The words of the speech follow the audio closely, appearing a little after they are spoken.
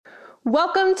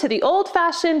Welcome to the Old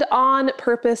Fashioned On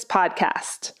Purpose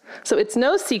podcast. So it's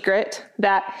no secret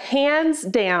that hands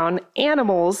down,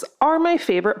 animals are my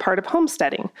favorite part of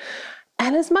homesteading.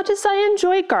 And as much as I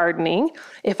enjoy gardening,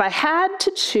 if I had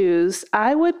to choose,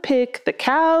 I would pick the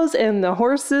cows and the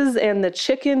horses and the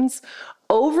chickens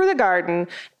over the garden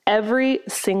every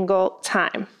single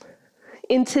time.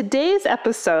 In today's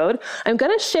episode, I'm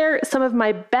going to share some of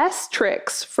my best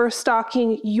tricks for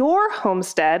stocking your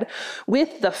homestead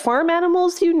with the farm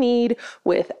animals you need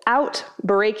without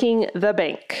breaking the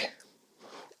bank.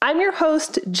 I'm your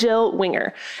host, Jill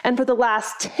Winger, and for the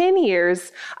last 10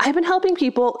 years, I've been helping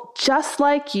people just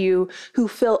like you who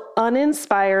feel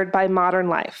uninspired by modern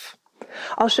life.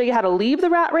 I'll show you how to leave the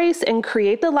rat race and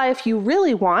create the life you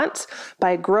really want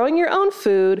by growing your own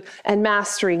food and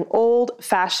mastering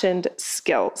old-fashioned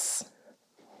skills.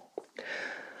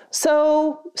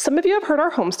 So, some of you have heard our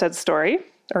homestead story,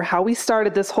 or how we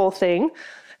started this whole thing,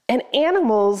 and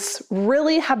animals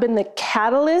really have been the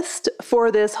catalyst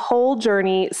for this whole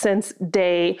journey since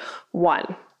day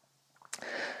one.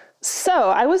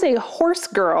 So, I was a horse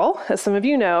girl, as some of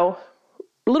you know,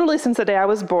 literally since the day I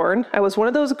was born. I was one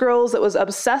of those girls that was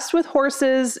obsessed with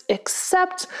horses,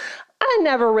 except I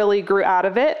never really grew out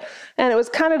of it. And it was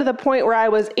kind of to the point where I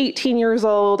was 18 years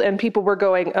old and people were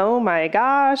going, oh my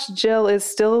gosh, Jill is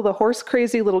still the horse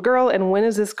crazy little girl. And when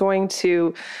is this going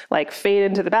to fade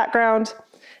into the background?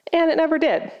 And it never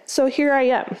did. So here I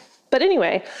am. But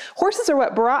anyway, horses are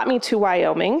what brought me to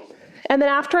Wyoming. And then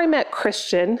after I met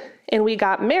Christian and we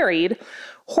got married,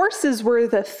 horses were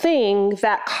the thing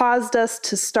that caused us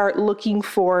to start looking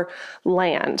for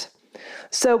land.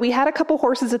 So we had a couple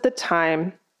horses at the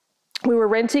time. We were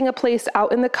renting a place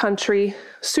out in the country,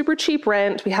 super cheap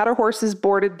rent. We had our horses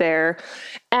boarded there.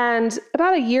 And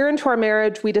about a year into our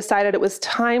marriage, we decided it was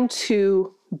time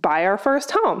to buy our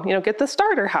first home, get the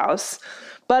starter house.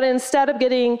 But instead of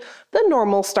getting the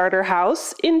normal starter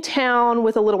house in town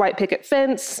with a little white picket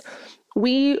fence,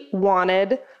 we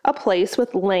wanted a place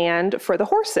with land for the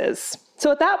horses.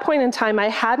 So at that point in time, I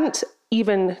hadn't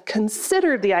even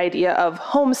considered the idea of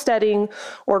homesteading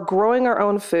or growing our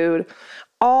own food.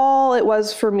 All it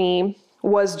was for me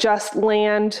was just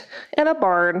land and a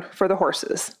barn for the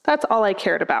horses. That's all I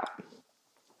cared about.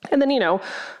 And then,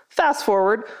 fast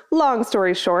forward, long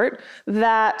story short,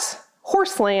 that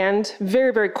horse land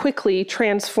very, very quickly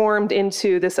transformed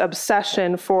into this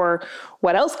obsession for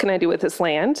what else can I do with this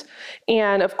land?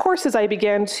 And of course, as I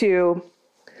began to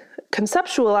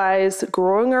conceptualize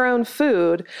growing our own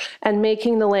food and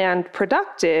making the land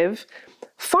productive,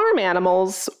 farm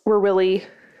animals were really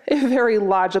a very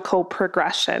logical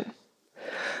progression.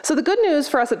 So the good news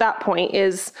for us at that point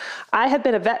is I had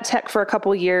been a vet tech for a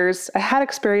couple of years. I had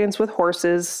experience with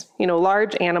horses,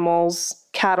 large animals,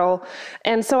 cattle.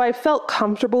 And so I felt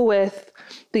comfortable with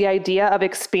the idea of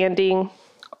expanding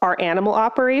our animal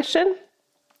operation,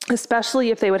 especially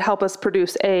if they would help us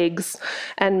produce eggs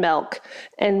and milk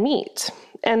and meat.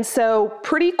 And so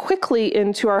pretty quickly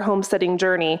into our homesteading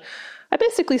journey, I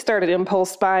basically started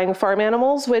impulse buying farm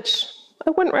animals, which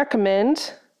I wouldn't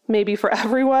recommend maybe for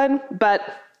everyone, but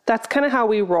that's kind of how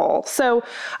we roll. So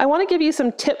I want to give you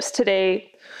some tips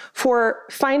today for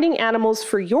finding animals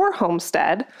for your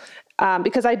homestead,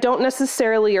 because I don't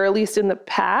necessarily, or at least in the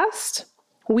past,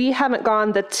 we haven't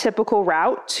gone the typical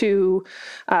route to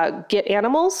get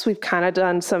animals. We've kind of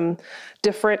done some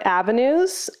different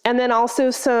avenues, and then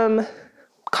also some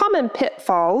common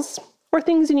pitfalls or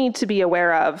things you need to be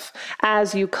aware of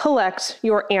as you collect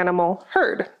your animal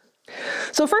herd.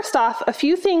 So first off, a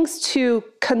few things to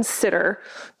consider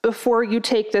before you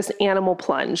take this animal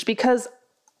plunge, because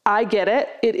I get it.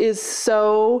 It is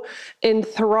so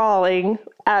enthralling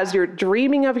as you're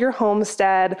dreaming of your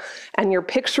homestead and you're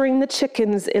picturing the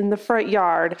chickens in the front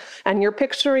yard and you're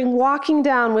picturing walking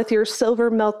down with your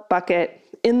silver milk bucket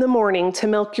in the morning to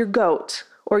milk your goat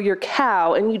or your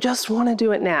cow, and you just want to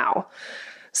do it now.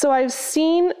 So I've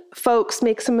seen folks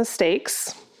make some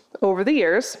mistakes over the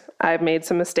years. I've made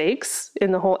some mistakes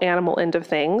in the whole animal end of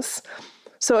things.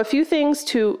 So a few things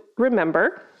to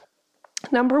remember.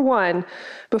 Number one,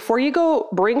 before you go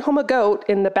bring home a goat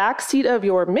in the back seat of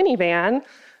your minivan,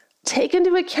 take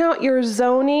into account your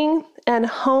zoning and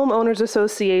homeowners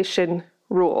association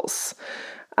rules.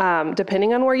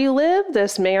 Depending on where you live,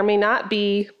 this may or may not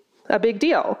be a big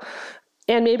deal.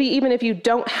 And maybe even if you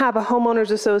don't have a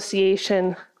homeowners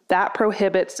association that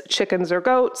prohibits chickens or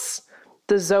goats,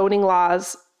 the zoning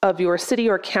laws of your city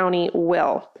or county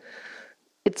will.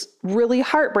 It's really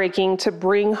heartbreaking to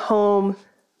bring home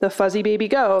the fuzzy baby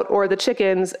goat or the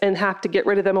chickens and have to get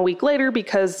rid of them a week later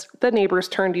because the neighbors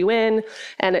turned you in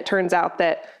and it turns out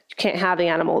that you can't have the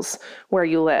animals where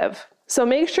you live. So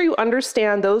make sure you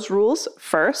understand those rules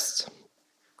first.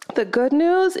 The good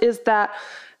news is that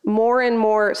more and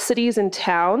more cities and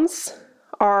towns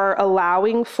are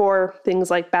allowing for things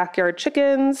like backyard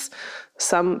chickens.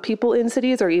 Some people in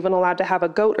cities are even allowed to have a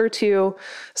goat or two.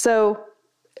 So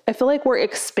I feel like we're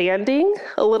expanding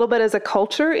a little bit as a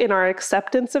culture in our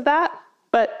acceptance of that,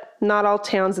 but not all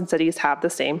towns and cities have the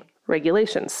same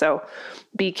regulations. So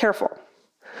be careful.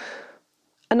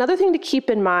 Another thing to keep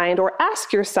in mind or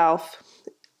ask yourself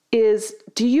is,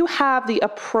 do you have the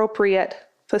appropriate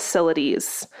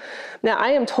facilities? Now,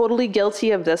 I am totally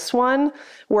guilty of this one,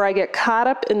 where I get caught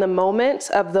up in the moment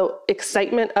of the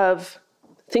excitement of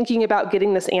thinking about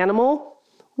getting this animal,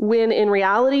 when in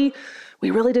reality,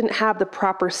 we really didn't have the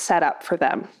proper setup for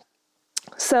them.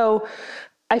 So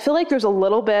I feel like there's a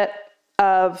little bit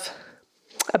of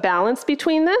a balance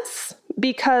between this,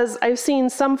 because I've seen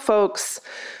some folks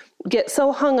get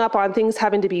so hung up on things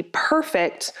having to be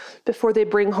perfect before they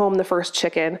bring home the first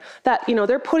chicken that,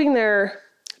 they're putting their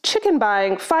chicken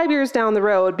buying 5 years down the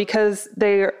road because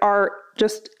they are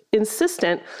just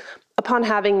insistent upon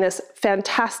having this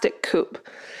fantastic coop.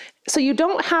 So you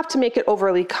don't have to make it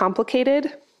overly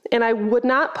complicated. And I would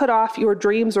not put off your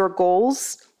dreams or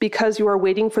goals because you are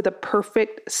waiting for the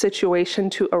perfect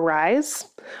situation to arise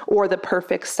or the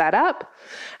perfect setup.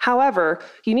 However,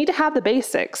 you need to have the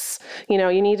basics.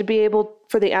 You need to be able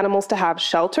for the animals to have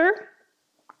shelter,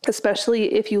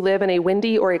 especially if you live in a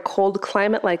windy or a cold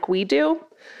climate like we do.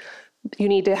 You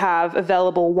need to have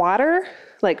available water.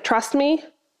 Like, trust me,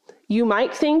 you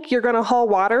might think you're going to haul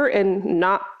water and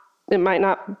it might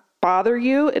not bother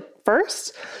you at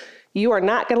first. You are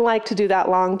not going to like to do that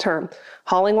long term.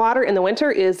 Hauling water in the winter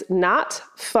is not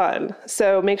fun.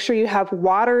 So make sure you have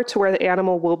water to where the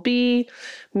animal will be.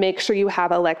 Make sure you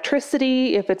have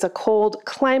electricity. If it's a cold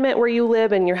climate where you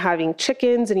live and you're having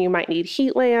chickens and you might need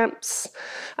heat lamps.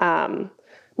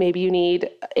 Maybe you need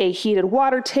a heated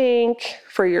water tank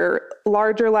for your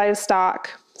larger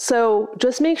livestock. So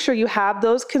just make sure you have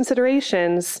those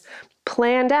considerations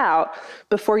planned out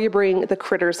before you bring the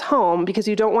critters home, because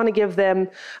you don't want to give them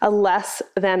a less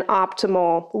than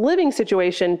optimal living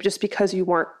situation just because you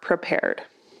weren't prepared.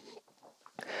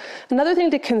 Another thing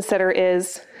to consider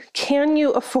is, can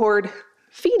you afford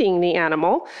feeding the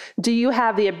animal? Do you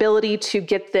have the ability to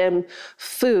get them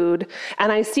food?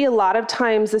 And I see a lot of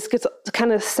times this gets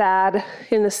kind of sad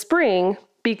in the spring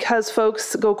because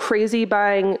folks go crazy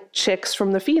buying chicks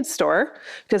from the feed store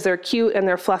because they're cute and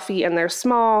they're fluffy and they're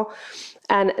small.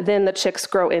 And then the chicks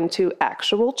grow into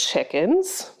actual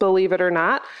chickens, believe it or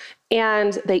not.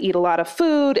 And they eat a lot of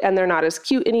food and they're not as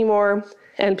cute anymore.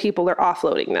 And people are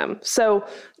offloading them. So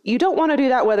you don't want to do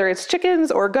that, whether it's chickens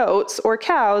or goats or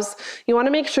cows. You want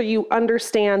to make sure you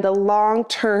understand the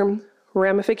long-term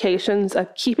ramifications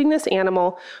of keeping this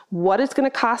animal, what it's going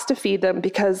to cost to feed them,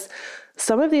 because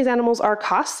some of these animals are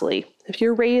costly. If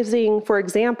you're raising, for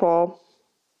example,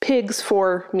 pigs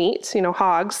for meat,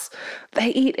 hogs, they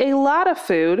eat a lot of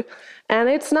food, and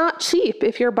it's not cheap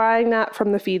if you're buying that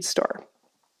from the feed store.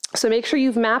 So make sure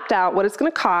you've mapped out what it's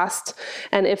going to cost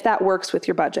and if that works with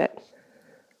your budget.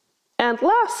 And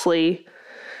lastly,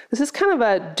 this is kind of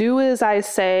a do as I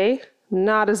say,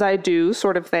 not as I do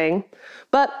sort of thing,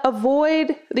 but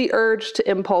avoid the urge to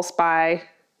impulse buy.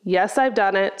 Yes, I've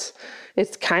done it.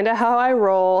 It's kind of how I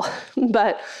roll,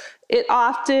 but it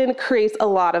often creates a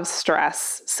lot of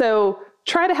stress. So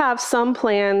try to have some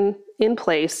plan in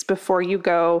place before you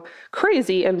go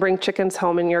crazy and bring chickens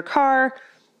home in your car.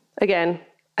 Again,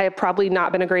 I have probably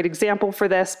not been a great example for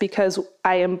this because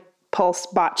I impulse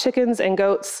bought chickens and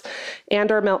goats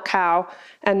and our milk cow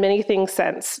and many things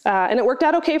since. And it worked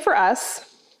out okay for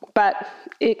us, but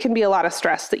it can be a lot of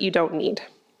stress that you don't need.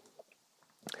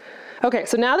 Okay,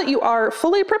 so now that you are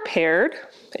fully prepared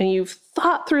and you've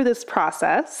thought through this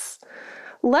process,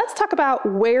 let's talk about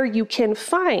where you can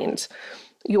find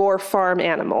your farm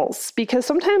animals. Because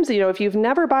sometimes, if you've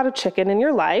never bought a chicken in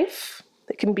your life,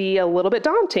 it can be a little bit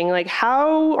daunting. Like,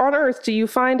 how on earth do you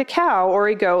find a cow or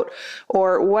a goat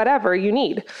or whatever you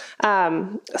need?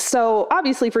 So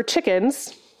obviously for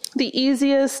chickens, the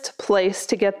easiest place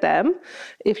to get them,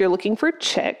 if you're looking for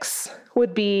chicks,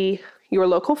 would be your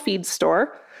local feed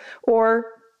store or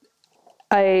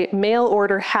a mail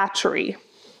order hatchery.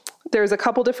 There's a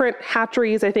couple different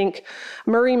hatcheries. I think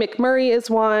Murray McMurray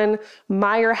is one.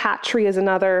 Meyer Hatchery is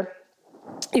another.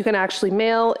 You can actually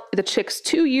mail the chicks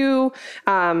to you.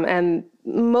 And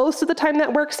most of the time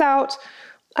that works out.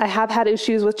 I have had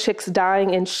issues with chicks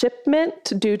dying in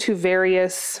shipment due to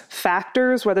various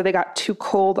factors, whether they got too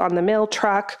cold on the mail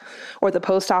truck or the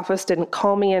post office didn't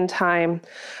call me in time.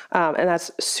 And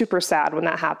that's super sad when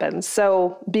that happens.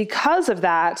 So because of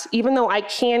that, even though I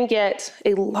can get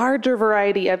a larger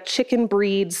variety of chicken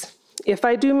breeds, if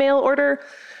I do mail order,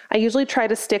 I usually try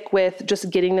to stick with just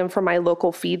getting them from my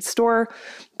local feed store,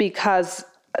 because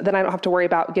then I don't have to worry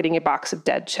about getting a box of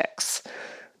dead chicks.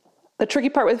 The tricky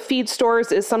part with feed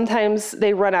stores is sometimes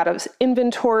they run out of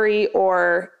inventory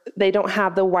or they don't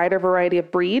have the wider variety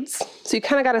of breeds. So you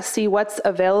kind of got to see what's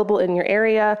available in your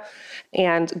area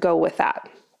and go with that.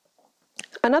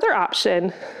 Another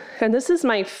option, and this is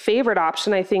my favorite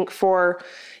option, I think, for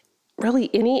really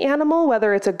any animal,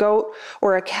 whether it's a goat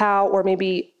or a cow or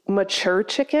maybe mature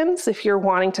chickens, if you're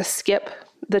wanting to skip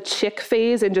the chick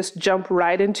phase and just jump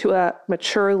right into a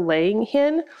mature laying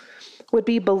hen, would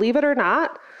be, believe it or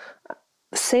not,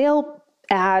 sale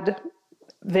ad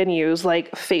venues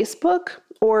like Facebook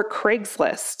or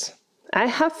Craigslist. I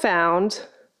have found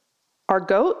our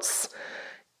goats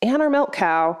and our milk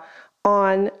cow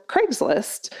on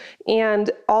Craigslist,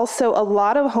 and also a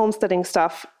lot of homesteading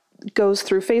stuff goes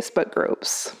through Facebook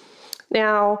groups.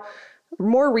 Now,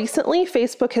 more recently,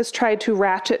 Facebook has tried to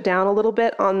ratchet down a little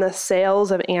bit on the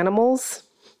sales of animals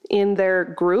in their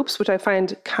groups, which I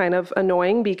find kind of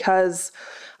annoying because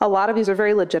a lot of these are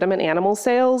very legitimate animal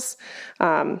sales.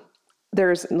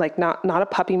 There's like not a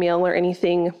puppy mill or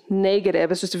anything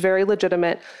negative. It's just a very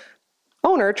legitimate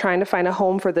owner trying to find a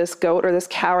home for this goat or this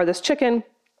cow or this chicken,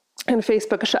 and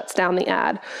Facebook shuts down the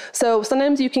ad. So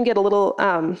sometimes you can get a little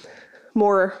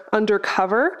more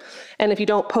undercover, and if you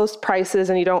don't post prices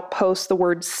and you don't post the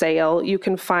word sale, you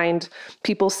can find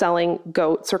people selling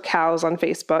goats or cows on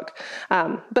Facebook.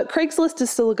 But Craigslist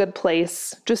is still a good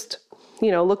place. Just,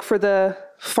 look for the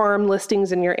farm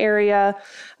listings in your area.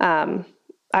 I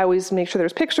always make sure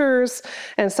there's pictures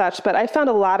and such, but I found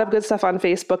a lot of good stuff on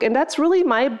Facebook, and that's really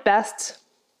my best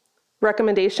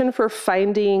recommendation for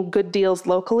finding good deals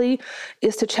locally,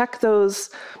 is to check those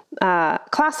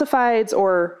classifieds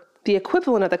or the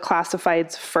equivalent of the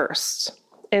classifieds first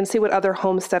and see what other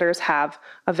homesteaders have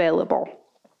available.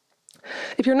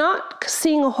 If you're not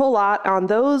seeing a whole lot on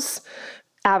those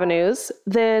avenues,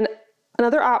 then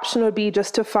another option would be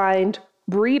just to find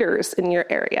breeders in your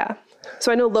area.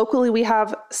 So I know locally we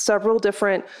have several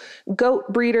different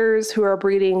goat breeders who are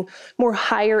breeding more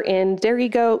higher end dairy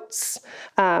goats.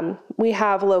 We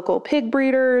have local pig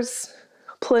breeders,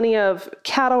 plenty of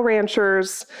cattle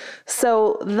ranchers.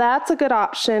 So that's a good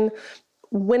option.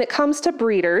 When it comes to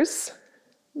breeders,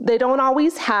 they don't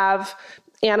always have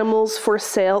animals for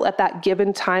sale at that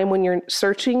given time when you're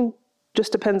searching.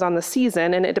 Just depends on the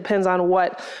season, and it depends on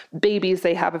what babies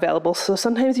they have available. So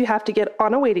sometimes you have to get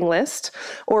on a waiting list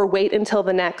or wait until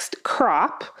the next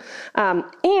crop.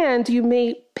 And you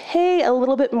may pay a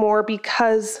little bit more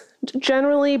because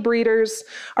generally breeders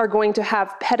are going to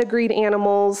have pedigreed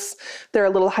animals. They're a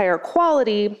little higher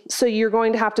quality. So you're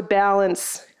going to have to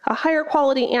balance a higher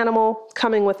quality animal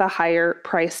coming with a higher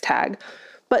price tag.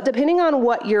 But depending on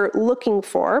what you're looking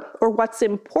for or what's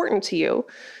important to you,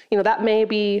 that may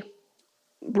be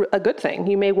a good thing.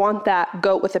 You may want that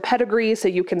goat with a pedigree so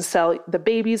you can sell the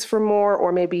babies for more,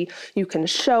 or maybe you can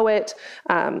show it.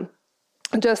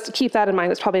 Just keep that in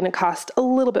mind. It's probably going to cost a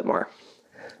little bit more.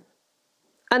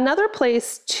 Another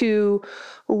place to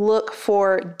look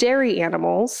for dairy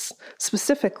animals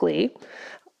specifically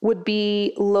would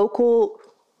be local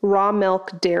raw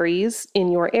milk dairies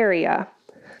in your area.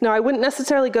 Now, I wouldn't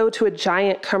necessarily go to a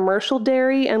giant commercial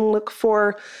dairy and look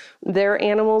for their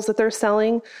animals that they're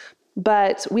selling,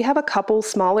 but we have a couple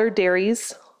smaller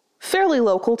dairies fairly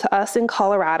local to us in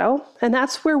Colorado, and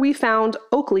that's where we found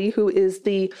Oakley, who is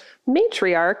the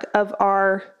matriarch of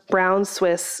our brown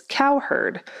Swiss cow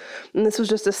herd. And this was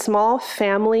just a small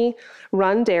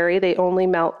family-run dairy. They only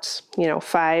milked,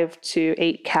 5 to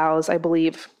 8 cows, I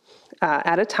believe,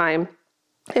 at a time.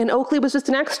 And Oakley was just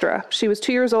an extra. She was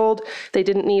 2 years old. They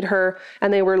didn't need her,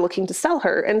 and they were looking to sell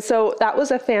her. And so that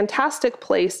was a fantastic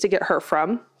place to get her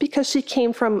from, because she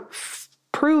came from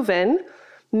proven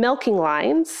milking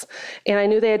lines. And I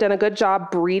knew they had done a good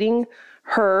job breeding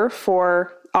her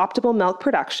for optimal milk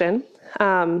production.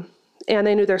 And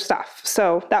they knew their stuff.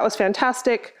 So that was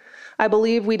fantastic. I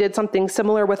believe we did something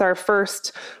similar with our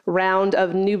first round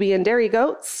of Nubian dairy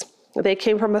goats. They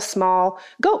came from a small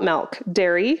goat milk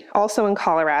dairy, also in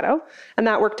Colorado, and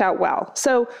that worked out well.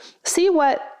 So see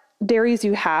what dairies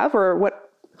you have or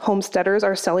what homesteaders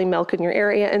are selling milk in your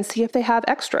area, and see if they have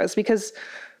extras, because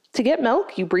to get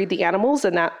milk, you breed the animals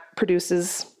and that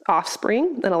produces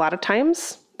offspring. And a lot of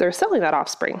times they're selling that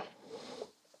offspring.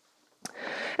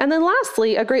 And then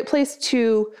lastly, a great place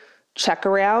to check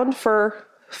around for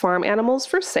farm animals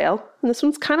for sale, and this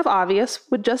one's kind of obvious,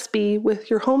 would just be with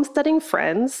your homesteading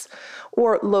friends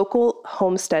or local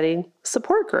homesteading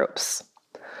support groups.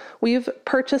 We've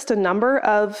purchased a number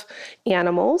of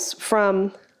animals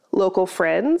from local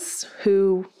friends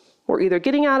who were either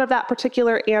getting out of that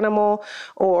particular animal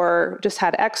or just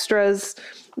had extras.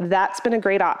 That's been a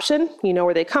great option. You know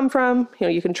where they come from,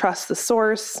 you can trust the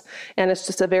source, and it's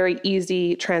just a very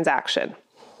easy transaction.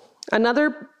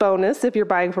 Another bonus, if you're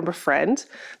buying from a friend,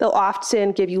 they'll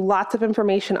often give you lots of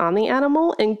information on the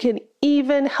animal and can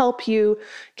even help you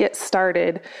get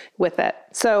started with it.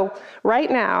 So right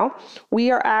now,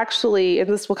 we are actually, and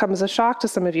this will come as a shock to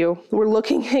some of you, we're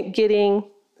looking at getting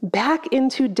back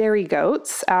into dairy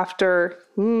goats after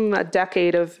a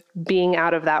decade of being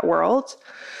out of that world.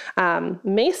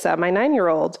 Mesa, my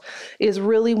 9-year-old, is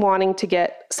really wanting to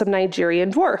get some Nigerian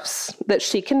dwarfs that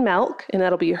she can milk, and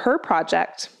that'll be her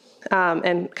project.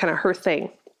 And kind of her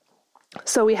thing.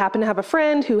 So we happen to have a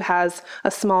friend who has a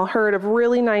small herd of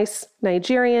really nice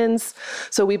Nigerians.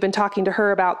 So we've been talking to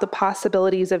her about the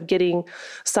possibilities of getting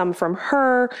some from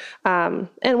her. And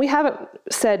we haven't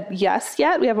said yes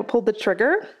yet. We haven't pulled the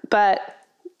trigger, but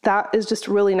that is just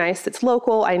really nice. It's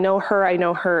local. I know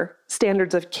her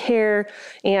standards of care.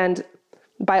 And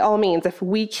by all means, if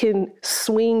we can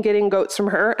swing getting goats from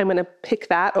her, I'm going to pick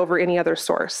that over any other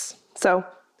source. So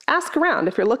ask around.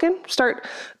 If you're looking, start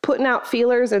putting out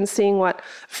feelers and seeing what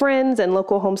friends and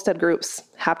local homestead groups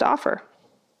have to offer.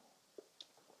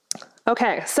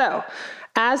 Okay, so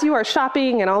as you are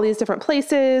shopping in all these different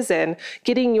places and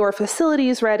getting your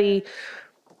facilities ready,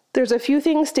 there's a few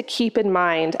things to keep in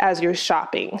mind as you're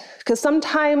shopping, because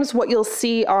sometimes what you'll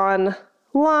see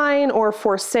online or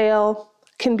for sale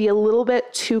can be a little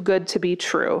bit too good to be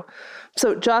true.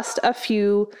 So just a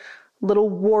few little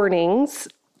warnings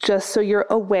just so you're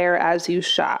aware as you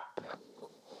shop.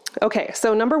 Okay,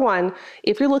 so number one,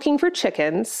 if you're looking for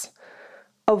chickens,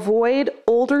 avoid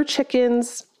older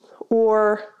chickens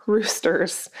or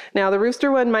roosters. Now, the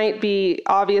rooster one might be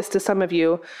obvious to some of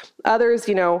you. Others,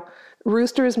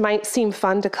 roosters might seem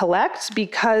fun to collect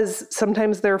because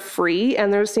sometimes they're free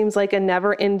and there seems like a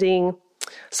never-ending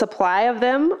supply of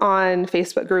them on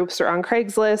Facebook groups or on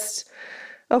Craigslist.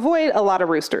 Avoid a lot of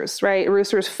roosters, right?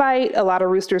 Roosters fight. A lot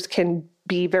of roosters can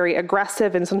be very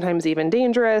aggressive and sometimes even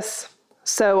dangerous.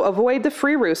 So avoid the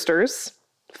free roosters.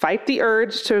 Fight the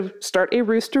urge to start a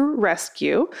rooster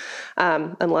rescue,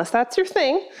 unless that's your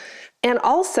thing. And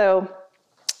also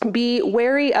be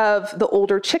wary of the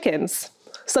older chickens.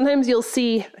 Sometimes you'll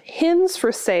see hens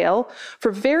for sale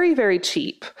for very, very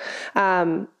cheap,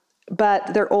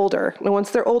 but they're older. And once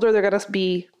they're older, they're going to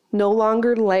be no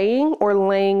longer laying or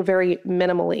laying very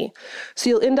minimally. So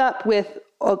you'll end up with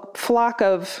a flock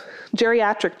of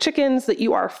geriatric chickens that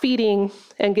you are feeding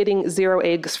and getting 0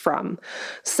 eggs from.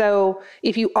 So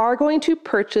if you are going to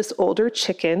purchase older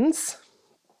chickens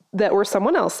that were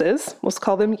someone else's, let's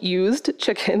call them used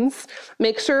chickens,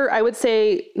 make sure, I would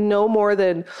say, no more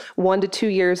than 1 to 2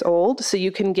 years old so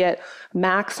you can get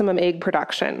maximum egg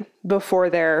production before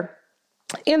they're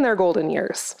in their golden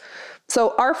years.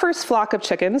 So our first flock of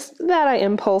chickens that I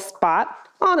impulse bought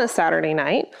on a Saturday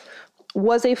night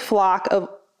was a flock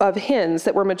of hens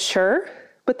that were mature,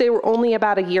 but they were only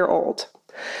about a year old.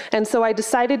 And so I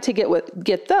decided to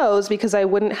get those because I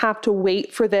wouldn't have to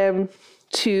wait for them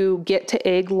to get to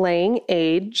egg laying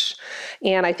age.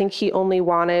 And I think he only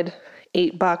wanted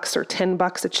 $8 or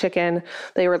 $10 a chicken.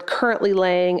 They were currently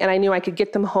laying, and I knew I could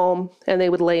get them home and they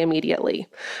would lay immediately.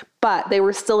 But they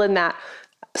were still in that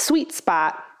sweet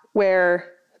spot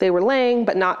where they were laying,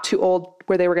 but not too old,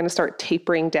 where they were going to start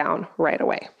tapering down right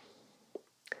away.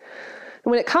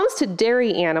 When it comes to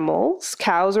dairy animals,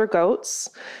 cows or goats,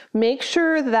 make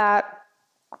sure that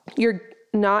you're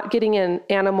not getting an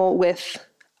animal with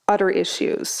udder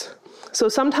issues. So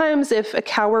sometimes if a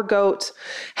cow or goat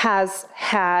has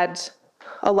had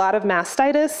a lot of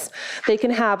mastitis, they can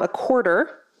have a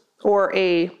quarter or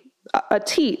a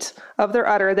teat of their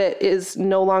udder that is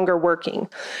no longer working.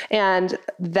 And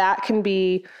that can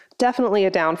be definitely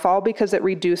a downfall because it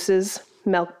reduces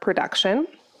milk production.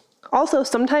 Also,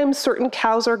 sometimes certain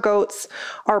cows or goats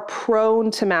are prone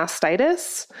to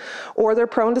mastitis, or they're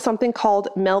prone to something called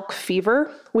milk fever,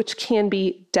 which can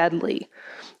be deadly.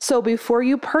 So before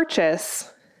you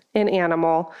purchase an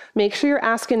animal, make sure you're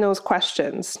asking those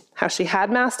questions. Has she had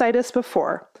mastitis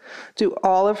before? Do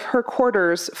all of her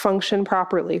quarters function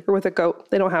properly? Or with a goat,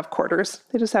 they don't have quarters.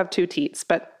 They just have 2 teats,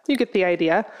 but you get the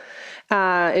idea.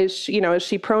 Is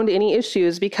she prone to any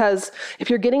issues? Because if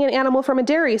you're getting an animal from a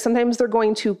dairy, sometimes they're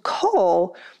going to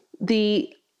cull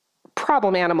the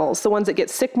problem animals, the ones that get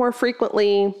sick more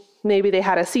frequently. Maybe they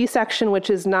had a C-section, which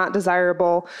is not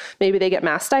desirable. Maybe they get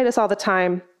mastitis all the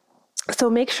time. So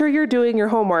make sure you're doing your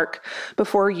homework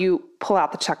before you pull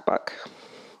out the checkbook.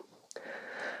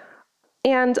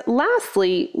 And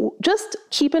lastly, just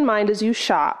keep in mind as you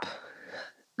shop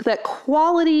that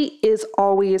quality is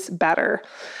always better.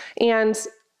 And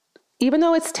even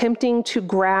though it's tempting to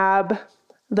grab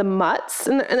the mutts,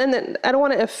 and I don't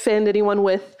want to offend anyone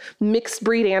with mixed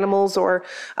breed animals or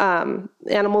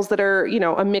animals that are,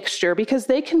 a mixture, because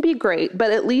they can be great.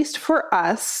 But at least for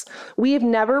us, we have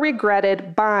never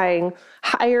regretted buying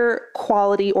higher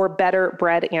quality or better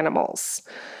bred animals.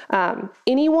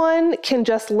 Anyone can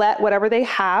just let whatever they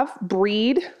have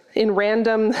breed in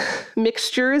random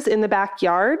mixtures in the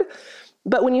backyard.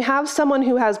 But when you have someone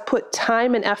who has put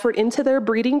time and effort into their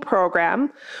breeding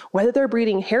program, whether they're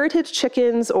breeding heritage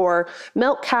chickens or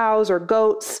milk cows or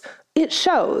goats, it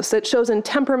shows. It shows in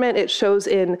temperament, it shows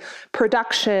in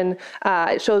production,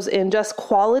 it shows in just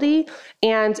quality.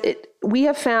 And we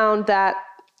have found that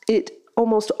it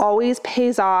almost always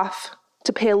pays off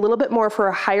to pay a little bit more for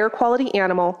a higher quality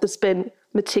animal that's been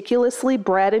meticulously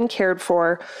bred and cared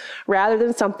for, rather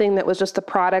than something that was just a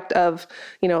product of,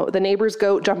 the neighbor's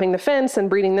goat jumping the fence and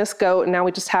breeding this goat, and now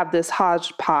we just have this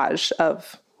hodgepodge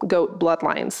of goat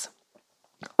bloodlines.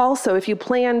 Also, if you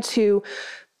plan to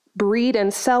breed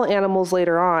and sell animals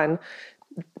later on,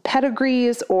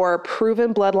 pedigrees or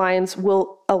proven bloodlines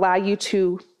will allow you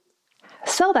to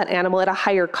sell that animal at a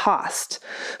higher cost.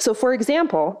 So for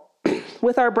example,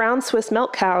 with our brown Swiss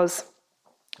milk cows,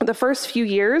 the first few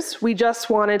years, we just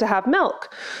wanted to have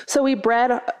milk. So we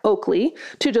bred Oakley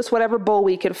to just whatever bull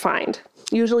we could find,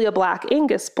 usually a black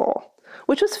Angus bull,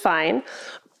 which was fine.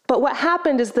 But what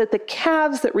happened is that the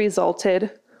calves that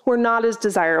resulted were not as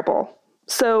desirable.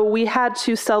 So we had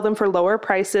to sell them for lower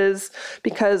prices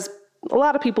because a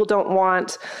lot of people don't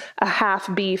want a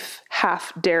half beef,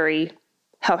 half dairy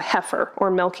heifer or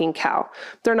milking cow.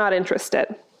 They're not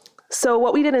interested. So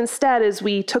what we did instead is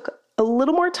we took a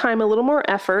little more time, a little more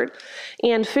effort,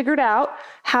 and figured out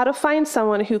how to find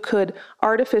someone who could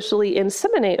artificially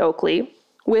inseminate Oakley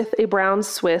with a brown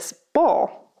Swiss bull.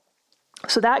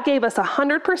 So that gave us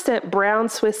 100% brown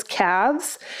Swiss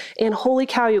calves, and holy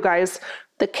cow, you guys,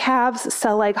 the calves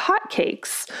sell like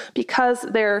hotcakes because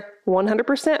they're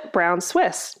 100% brown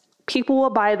Swiss. People will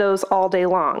buy those all day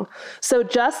long. So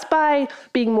just by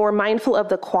being more mindful of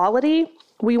the quality,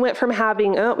 we went from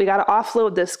having, we got to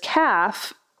offload this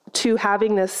calf, to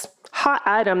having this hot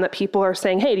item that people are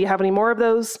saying, hey, do you have any more of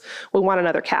those? We want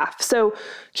another calf. So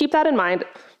keep that in mind.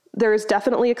 There's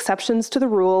definitely exceptions to the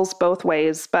rules both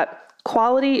ways, but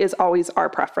quality is always our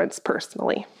preference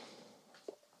personally.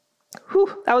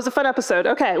 Whew, that was a fun episode.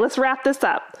 Okay, let's wrap this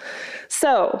up.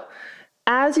 So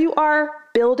as you are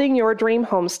building your dream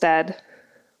homestead,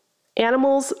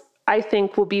 animals, I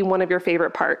think, will be one of your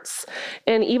favorite parts.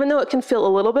 And even though it can feel a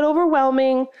little bit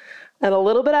overwhelming and a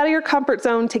little bit out of your comfort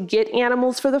zone to get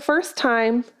animals for the first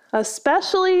time,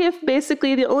 especially if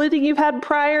basically the only thing you've had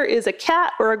prior is a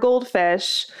cat or a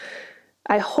goldfish,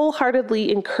 I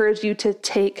wholeheartedly encourage you to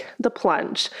take the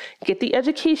plunge. Get the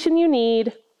education you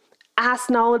need, ask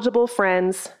knowledgeable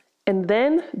friends, and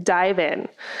then dive in.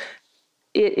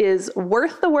 It is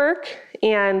worth the work,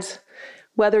 and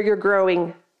whether you're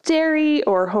growing dairy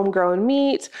or homegrown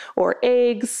meat or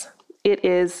eggs, it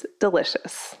is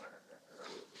delicious.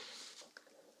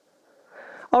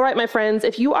 All right, my friends,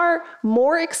 if you are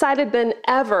more excited than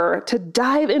ever to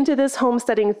dive into this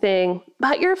homesteading thing,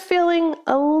 but you're feeling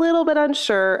a little bit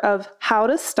unsure of how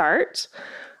to start,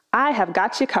 I have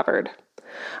got you covered.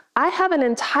 I have an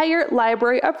entire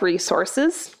library of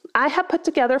resources I have put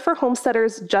together for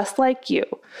homesteaders just like you.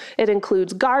 It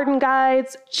includes garden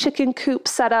guides, chicken coop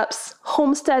setups,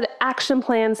 homestead action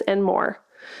plans, and more.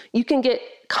 You can get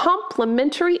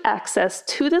complimentary access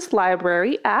to this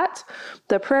library at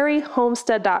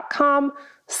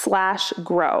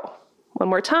theprairiehomestead.com/grow. One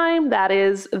more time, that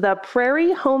is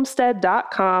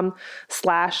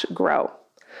theprairiehomestead.com/grow.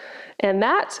 And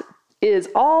that is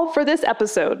all for this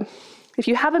episode. If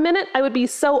you have a minute, I would be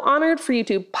so honored for you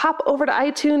to pop over to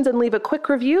iTunes and leave a quick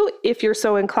review if you're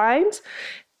so inclined.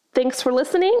 Thanks for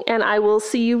listening, and I will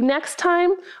see you next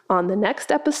time on the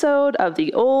next episode of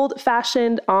the Old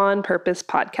Fashioned On Purpose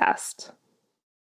podcast.